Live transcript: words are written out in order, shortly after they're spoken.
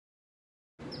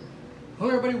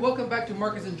Hello everybody, welcome back to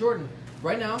Marcus and Jordan.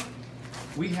 Right now,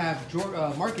 we have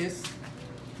Marcus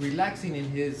relaxing in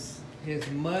his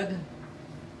mud,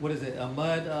 what is it, a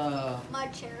mud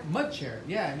chair. Mud chair,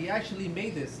 yeah, he actually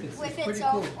made this. It's pretty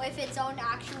own, cool. With its own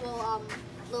actual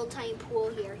little tiny pool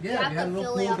here. Yeah, we have a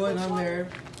little pool going on there.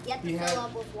 You have to fill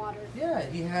up with water. Yeah,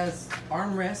 he has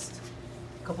armrest,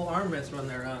 a couple armrests on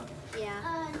there, huh?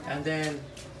 Yeah. And then,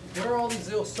 what are all these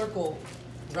little circle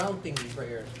round thingies right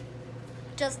here?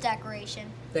 Just decoration.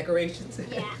 Decorations?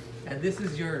 Yeah. And this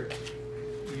is your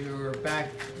back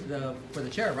for the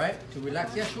chair, right? To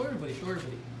relax. Yeah, show everybody, show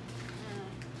everybody.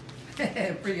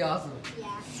 Pretty awesome.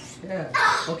 Yeah. Yeah.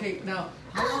 Okay, now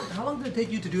how long did it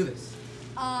take you to do this?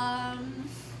 I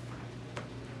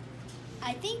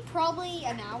think probably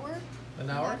an hour.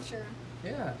 An hour? I'm not sure.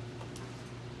 Yeah.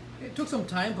 It took some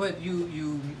time, but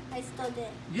you I still did.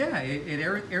 yeah,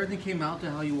 everything came out to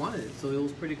how you wanted it, so it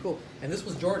was pretty cool. And this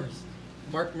was Jordan's.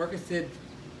 Marcus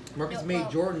made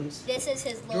Jordan's. This is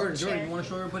his little chair. Jordan, you want to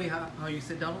show everybody how you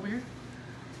sit down over here?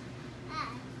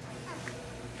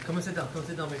 Come and sit down. Come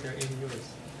sit down right there in yours.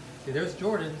 See, there's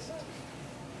Jordan's.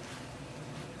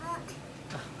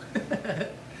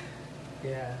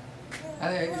 Yeah.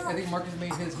 I think Marcus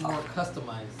made his more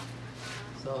customized.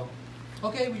 So,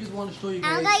 okay, we just want to show you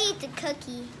guys. I'm gonna eat the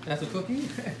cookie. That's a cookie?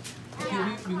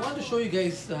 Okay, we wanted to show you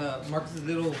guys Marcus's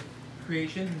little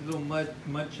creation, his little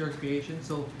mud chair creation.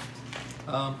 So,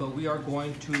 but we are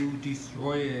going to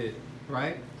destroy it,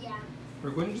 right? Yeah. We're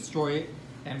going to destroy it,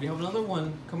 and we have another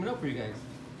one coming up for you guys.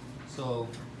 So,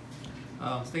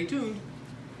 stay tuned.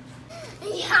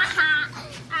 Yeah.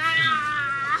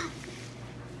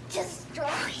 Destroy.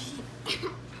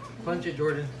 Punch it,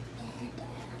 Jordan.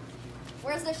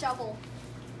 Where's the shovel?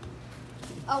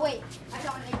 Oh wait, I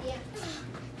got an idea.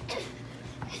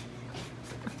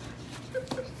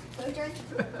 Your turn.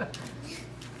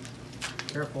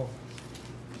 Careful.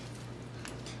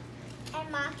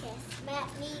 And Marcus,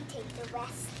 let me take the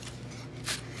rest.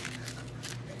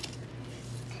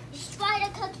 Destroy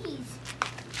the cookies.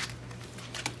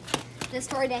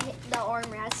 Destroy the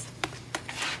armrest.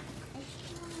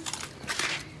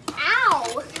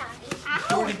 Ow! Ow!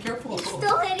 Jordan, careful. You're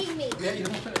still hitting me. Yeah, you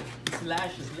don't want to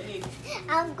slash his leg.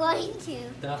 I'm going to.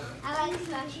 Duh. I like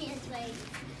smashing his leg.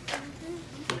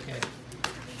 Okay.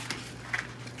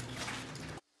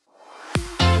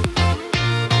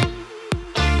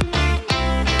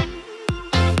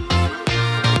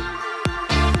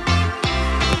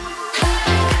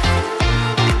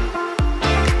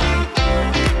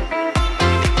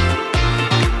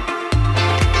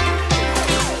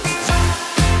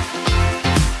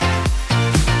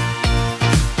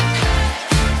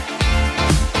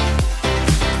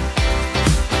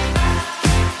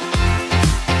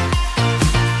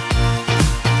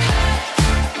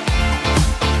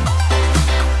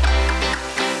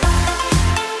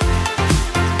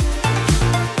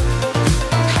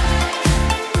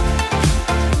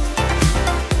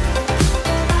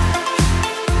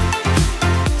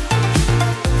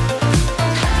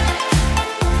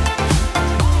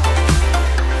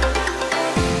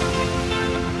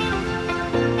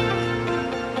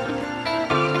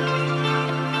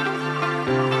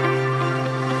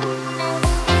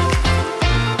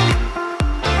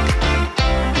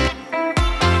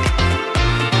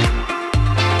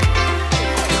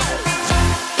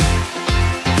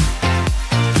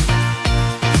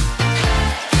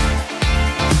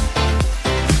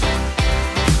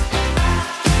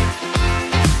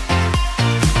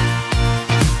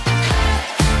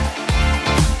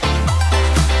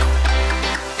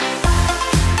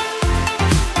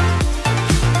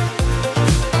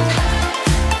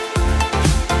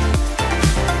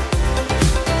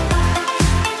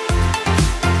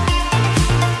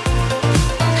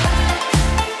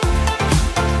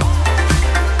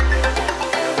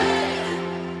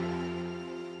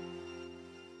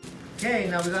 Okay,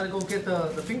 now we gotta go get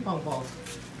the ping pong balls.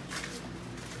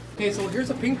 Okay, so here's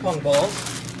the ping pong balls.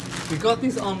 We got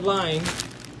these online.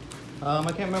 I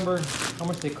can't remember how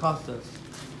much they cost us.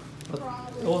 But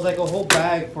it was like a whole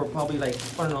bag for probably like,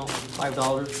 I don't know,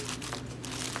 $5.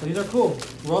 So these are cool.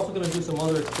 We're also gonna do some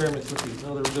other experiments with these,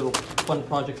 other little fun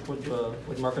projects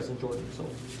with Marcus and Jordan. So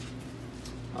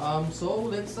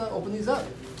let's open these up.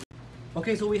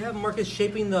 Okay, so we have Marcus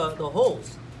shaping the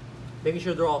holes. Making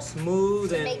sure they're all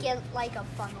smooth and make it like a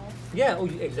funnel. Yeah, oh,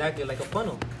 exactly, like a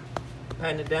funnel.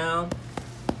 Pat it down,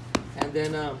 and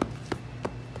then an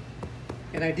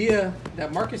idea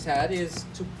that Marcus had is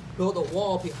to build a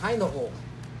wall behind the hole.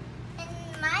 And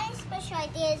my special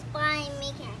idea is by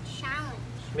making a challenge.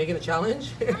 Making a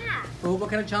challenge? Yeah. Well, what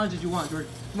kind of challenge did you want, George?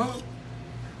 Come on.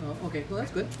 Oh, okay, well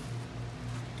that's good.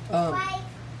 Like,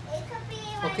 it could be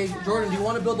Okay, Jordan, do you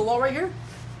want to build the wall right here?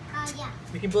 Yeah.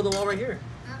 We can build the wall right here.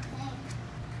 Okay.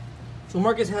 So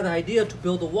Marcus had the idea to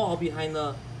build a wall behind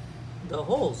the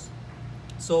holes.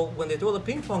 So when they throw the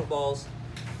ping pong balls,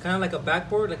 kind of like a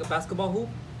backboard, like a basketball hoop,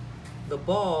 the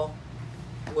ball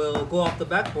will go off the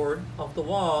backboard, off the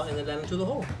wall, and then land into the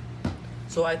hole.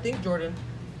 So I think, Jordan,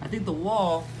 the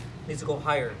wall needs to go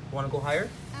higher. Want to go higher?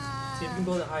 See if you can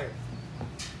build it higher.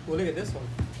 Well, look at this one.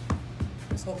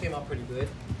 This hole came out pretty good.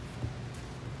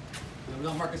 And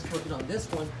now Marcus is working on this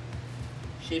one,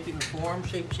 shaping the form,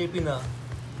 shaping the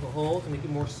hole to make it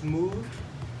more smooth.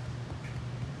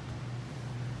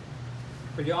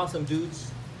 Pretty awesome, dudes.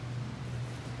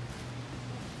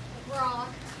 Rock.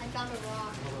 I found a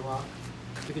rock. Another rock.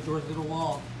 Look at George's little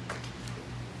wall.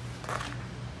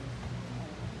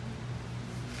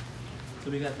 So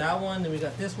we got that one, then we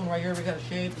got this one right here. We got a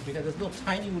shape. We got this little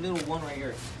tiny little one right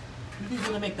here. Who's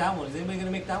gonna make that one? Is anybody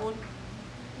gonna make that one?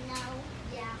 No.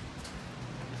 Yeah.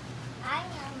 I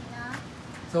am not.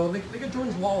 So look at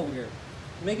Jordan's wall over here.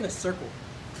 We're making a circle.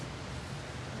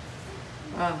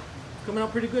 Coming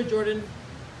out pretty good, Jordan.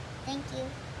 Thank you.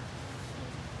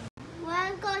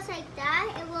 When it goes like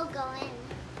that, it will go in.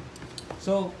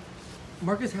 So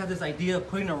Marcus had this idea of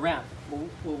putting a ramp.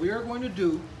 What we are going to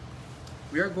do,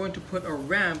 we are going to put a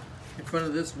ramp in front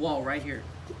of this wall right here.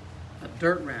 A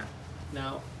dirt ramp.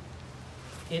 Now,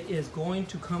 it is going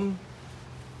to come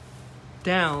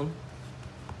down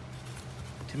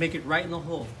to make it right in the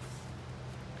hole.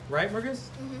 Right, Marcus?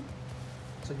 Mm-hmm.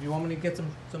 So do you want me to get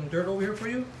some dirt over here for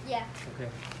you? Yeah. Okay.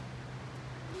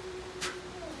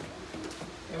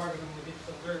 Hey Marcus, I'm gonna get you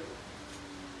some dirt.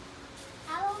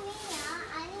 How me?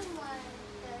 I didn't want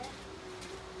it.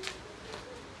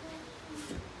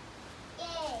 Yay.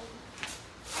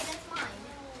 Hey, that's mine.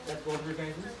 That's both of your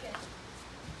guys'? Okay.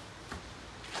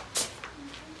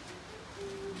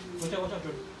 Watch out,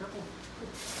 Jordan. Careful.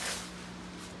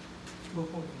 Go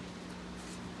forward.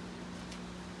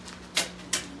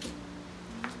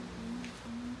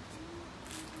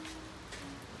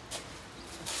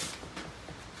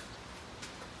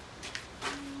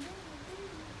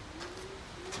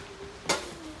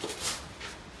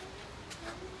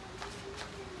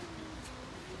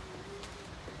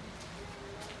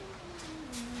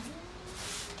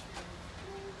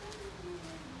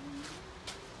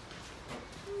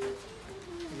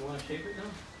 You want to shape it now?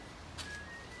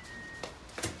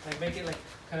 Like make it like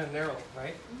kind of narrow,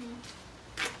 right? Mm-hmm.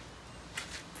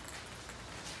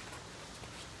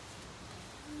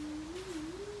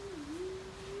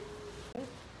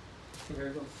 See, here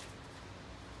it goes.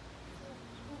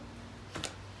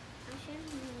 I'm sure.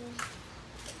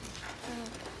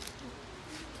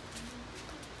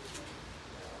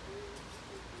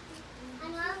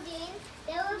 And what I'm doing,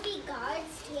 there will be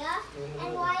guards here,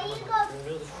 and while you go,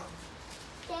 they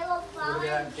will fall. Look at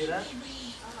that. See that?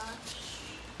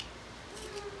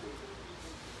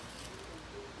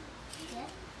 Yes.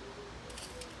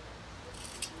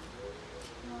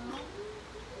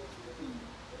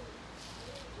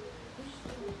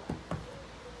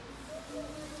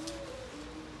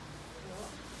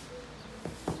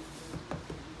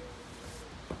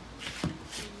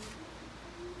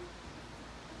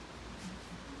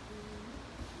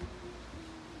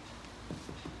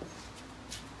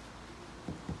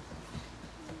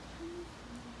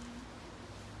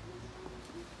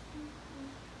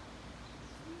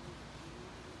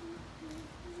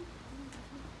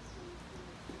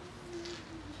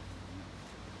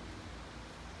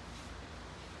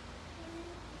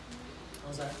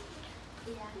 How's that?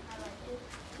 Yeah, I like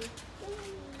it.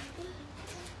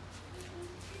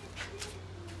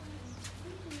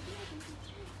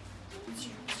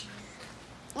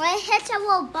 When it hits a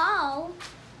little ball.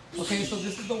 Okay, so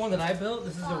this is the one that I built.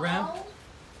 This is a ramp.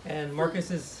 And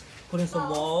Marcus is putting some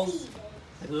walls,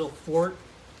 like a little fort,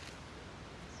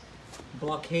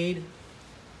 blockade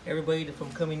everybody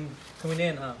from coming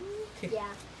in, huh? Yeah.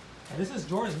 And this is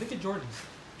Jordan. Look at Jordan's.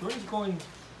 Jordan's going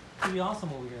pretty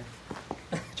awesome over here.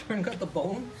 Jordan got the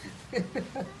bone. Hey.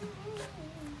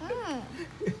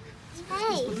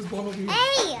 Let's put this bone over here.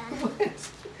 Hey. What?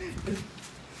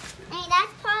 Hey,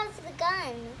 that's part of the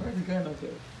gun. Where's the gun?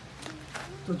 Okay.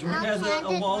 So Jordan has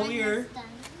a wall here. Done.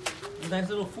 A nice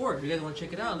little fort. You guys want to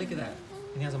check it out? Look at that.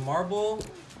 And he has a marble.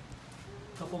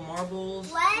 A couple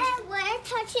marbles. When it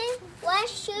touches, when it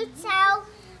shoots out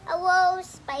a little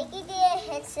spiky that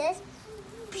hits this.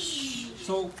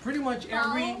 So pretty much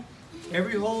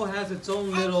every hole has its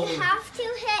own little And you have to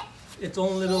hit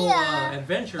here,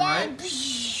 adventure, then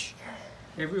right?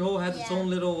 Every hole has its own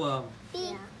little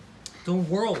Yeah. its own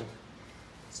world.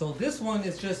 So this one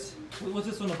is just, what's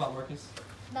this one about, Marcus?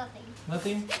 Nothing.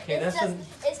 Nothing? Okay,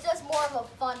 It's just more of a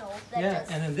funnel. Yeah,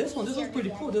 and then this one's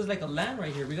pretty cool. There's like a land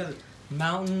right here. We got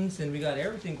mountains and we got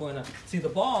everything going on. See the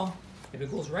ball, if it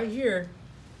goes right here,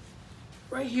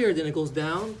 then it goes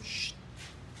down,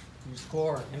 you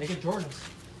score. And they get Jordans.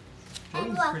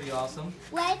 Jordan's pretty awesome.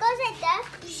 When it goes like that,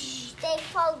 they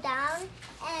fall down,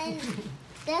 and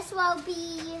this will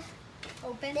be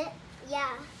Open. Yeah,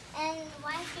 and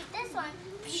when I pick this one,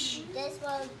 this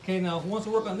will. Okay, now who wants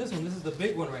to work on this one? This is the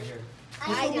big one right here.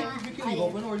 I You don't. can leave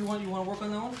open, or you want to work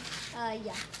on that one?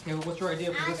 Yeah. Okay, well, what's your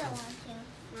idea for I this don't one?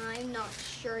 want to. I'm not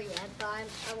sure yet, but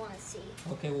I want to see.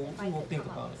 Okay, well, we'll think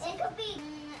about it. It could be.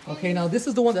 Okay, now this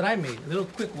is the one that I made, a little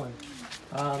quick one.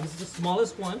 This is the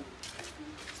smallest one,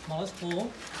 smallest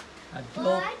pool. I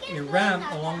built a ramp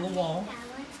along the wall,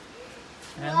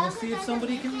 and we'll see if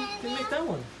somebody can make that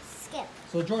one. Skip.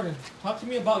 So Jordan, talk to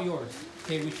me about yours.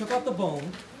 Okay, we took out the bone,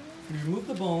 we removed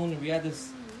the bone, and we had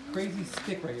this crazy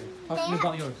stick right here. Talk to me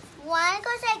about yours. One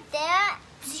goes like that.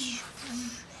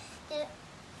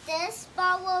 This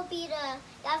ball will be the.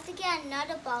 You have to get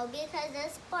another ball because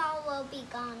this ball will be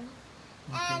gone.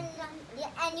 Okay.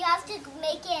 And you have to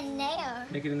make it in there.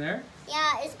 Make it in there?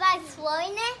 Yeah, it's by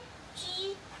throwing it.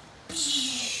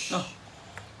 Oh,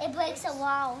 It breaks a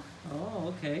wall. oh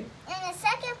okay. And the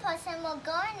second person will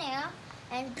go in there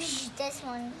and this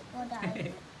one will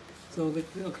die. So,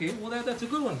 okay, well that's a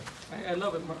good one. I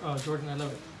love it, Jordan, I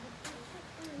love it.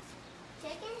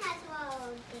 Chicken has well.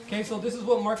 Okay, so this is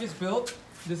what Marcus built.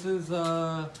 This is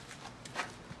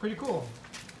pretty cool.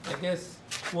 I guess.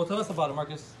 Well, tell us about it,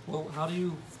 Marcus. Well, how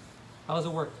does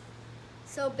it work?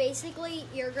 So basically,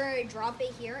 you're gonna drop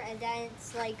it here, and then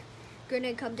it's like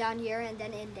gonna come down here and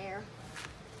then in there.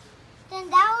 Then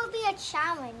that will be a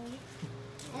challenge.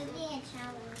 It'll be a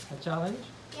challenge. A challenge?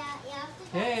 Yeah, you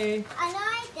have to. Hey, I know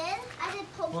I did. I did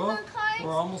Pokemon well, cards.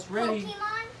 we're almost ready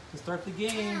Pokemon. to start the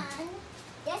game. And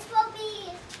this will be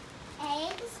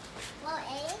eggs. Well,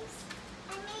 eggs.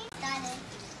 I mean, got it.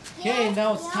 Okay, Yes,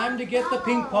 now it's time to get the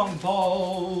ping pong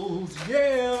balls.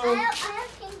 Yeah! I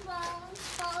have ping pong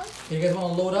balls. You guys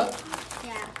want to load up?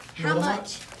 Yeah. Load How 'em up?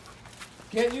 much?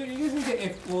 Yeah, you guys can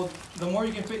get, well, the more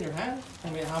you can fit in your hand. I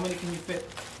mean, how many can you fit?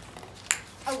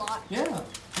 A lot. Yeah.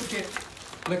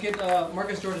 Look at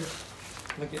Marcus Jordan.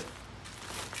 Look at.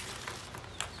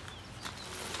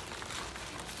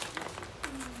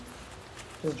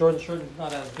 This Jordan's shirt is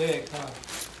not as big, huh?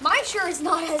 My shirt is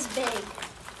not as big.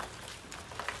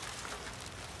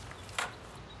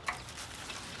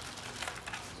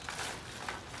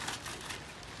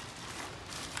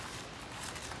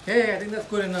 Okay, I think that's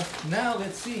good enough. Now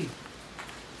let's see.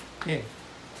 Okay.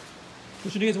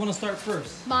 Which one do you guys want to start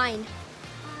first? Mine.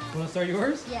 Want to start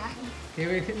yours? Yeah. Okay,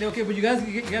 wait, okay, but you guys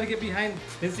you gotta get behind.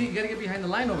 Let's see, you gotta get behind the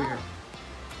line over here.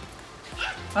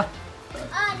 Ah,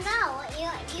 No, you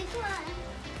can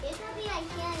be like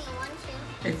here if you want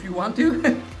to. if you want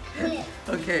to. Yeah.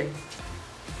 Okay.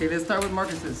 Okay, let's start with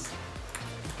Marcus's.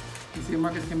 Let's see if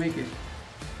Marcus can make it.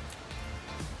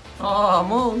 Oh,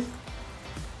 almost.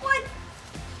 What?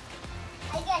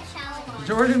 I get challenged.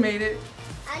 Jordan made it.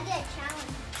 I get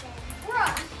challenged. Bruh.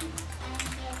 I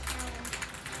get challenged.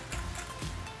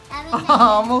 That means Oh,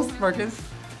 almost, Marcus.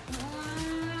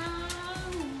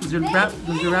 Does your wrap?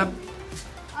 Does your wrap?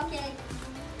 Okay.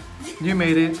 You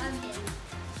made it. I'm in.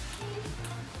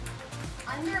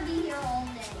 I'm gonna be here all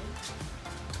day.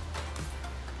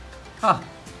 Ah,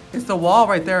 it's the wall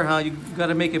right there, huh? You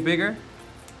gotta make it bigger.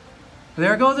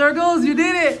 There it goes, there it goes. You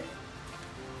did it.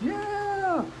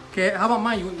 Yeah. Okay, how about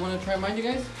mine? You want to try mine, you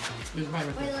guys? Here's mine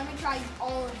right Wait, there. let me try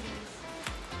all of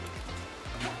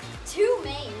these. 2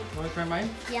 made. Want to try mine?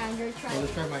 Yeah, I'm gonna try. Well,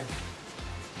 let's try mine.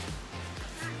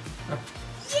 Yeah,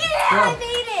 Go. I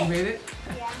made it. You made it?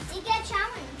 Yeah. you get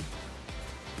challenged.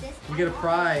 This You get a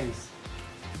prize.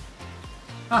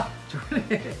 Ah,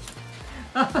 Jordan.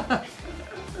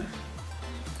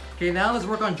 Okay, now let's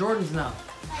work on Jordan's now.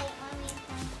 Wait, let me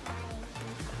try.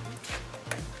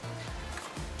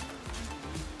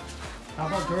 How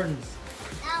about Jordan's?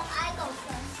 Now I go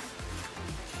first.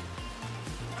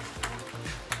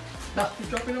 Ah, you're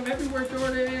jumping them everywhere,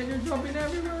 Jordan. You're jumping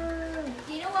everywhere.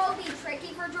 Do you know what would be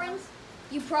tricky for Jordan's?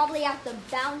 You probably have to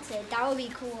bounce it. That would be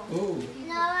cool. Ooh.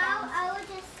 No, I will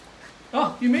just.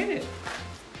 Oh, you made it.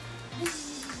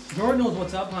 Jordan knows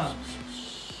what's up, huh?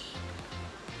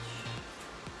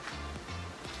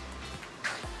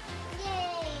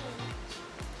 Yay!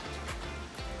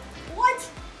 What?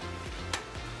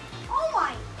 Oh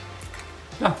my!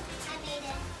 Ah, I made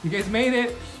it. you guys made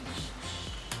it.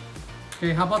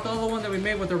 Okay, how about the other one that we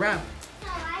made with the ramp? So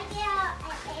I get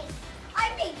an egg.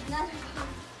 I made another one.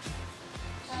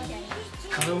 Okay.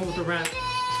 Another one with the ramp.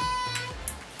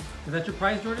 Is that your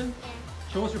prize, Jordan? Yeah.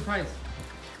 Show us your prize.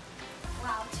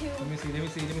 Wow, 2. Let me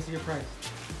see your prize.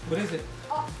 What is it?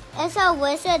 Oh, It's a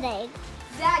wizard egg.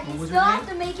 Dad, A you wizard still have egg?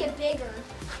 to make it bigger.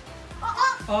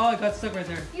 Oh, it got stuck right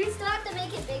there. You still have to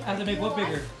make it bigger. I have to make You what know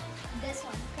bigger? This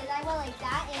one, because I went like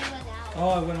that and it went out.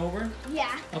 Oh, it went over?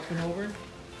 Yeah. Up and over?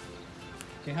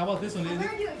 Okay, how about this one? We're Is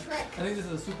gonna it? do a trick. I think this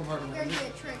is a super hard one. We're gonna do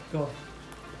a trick. Go.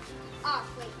 Ah,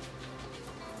 wait.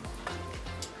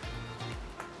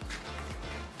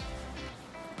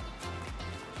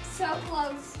 So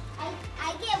close.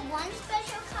 I get one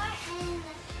special card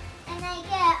and I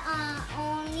get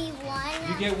only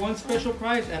one. You get one special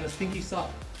prize and a stinky sock.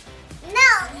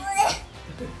 No.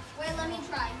 Wait, let me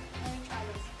try. Let me try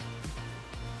this.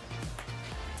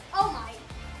 Oh my.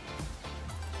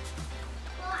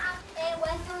 It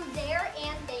went through there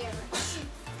and there.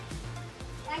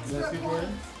 Extra Let's see, Jordan.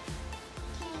 points.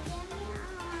 Can you give me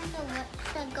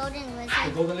the golden The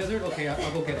wizard? golden lizard? Okay,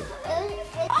 I'll go get it.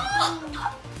 It's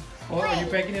Oh, are you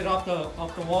breaking it off the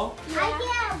wall? I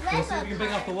get a Let's see if regular you can break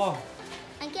it off the card. wall.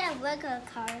 I get a regular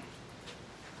card.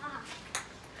 Ah.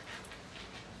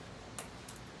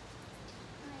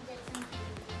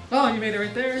 Oh, you made it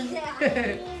right there.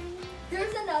 Yeah.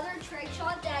 There's another trick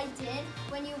shot that I did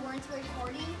when you weren't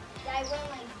recording. That I went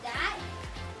like that.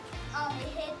 It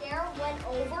hit there, went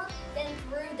over, then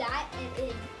through that and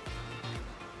in.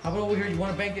 How about over here? You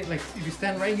want to bank it like if you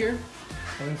stand right here?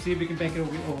 And then see if we can bank it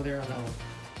over there on that one.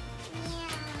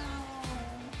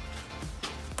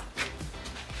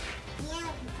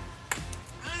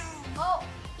 Oh,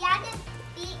 You have to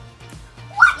be.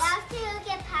 You have to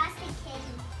get past the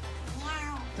kitty.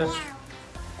 Touch.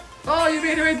 Oh, you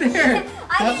made it right there.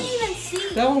 I didn't even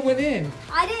see. That one went in.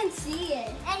 I didn't see it.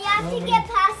 And you have No, to we- get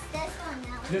past this one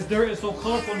now. This dirt is so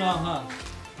colorful now, huh?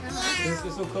 This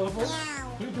is so colorful.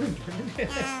 What are you doing,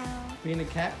 Jordan? Being a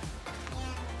cat?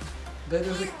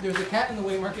 There's a cat in the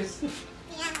way, Marcus. There's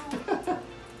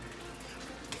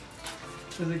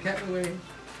a cat in the way.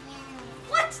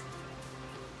 What?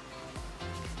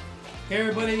 Hey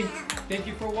everybody, thank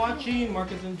you for watching,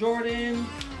 Marcus and Jordan.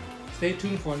 Stay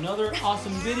tuned for another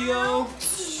awesome video.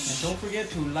 And don't forget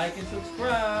to like and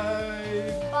subscribe.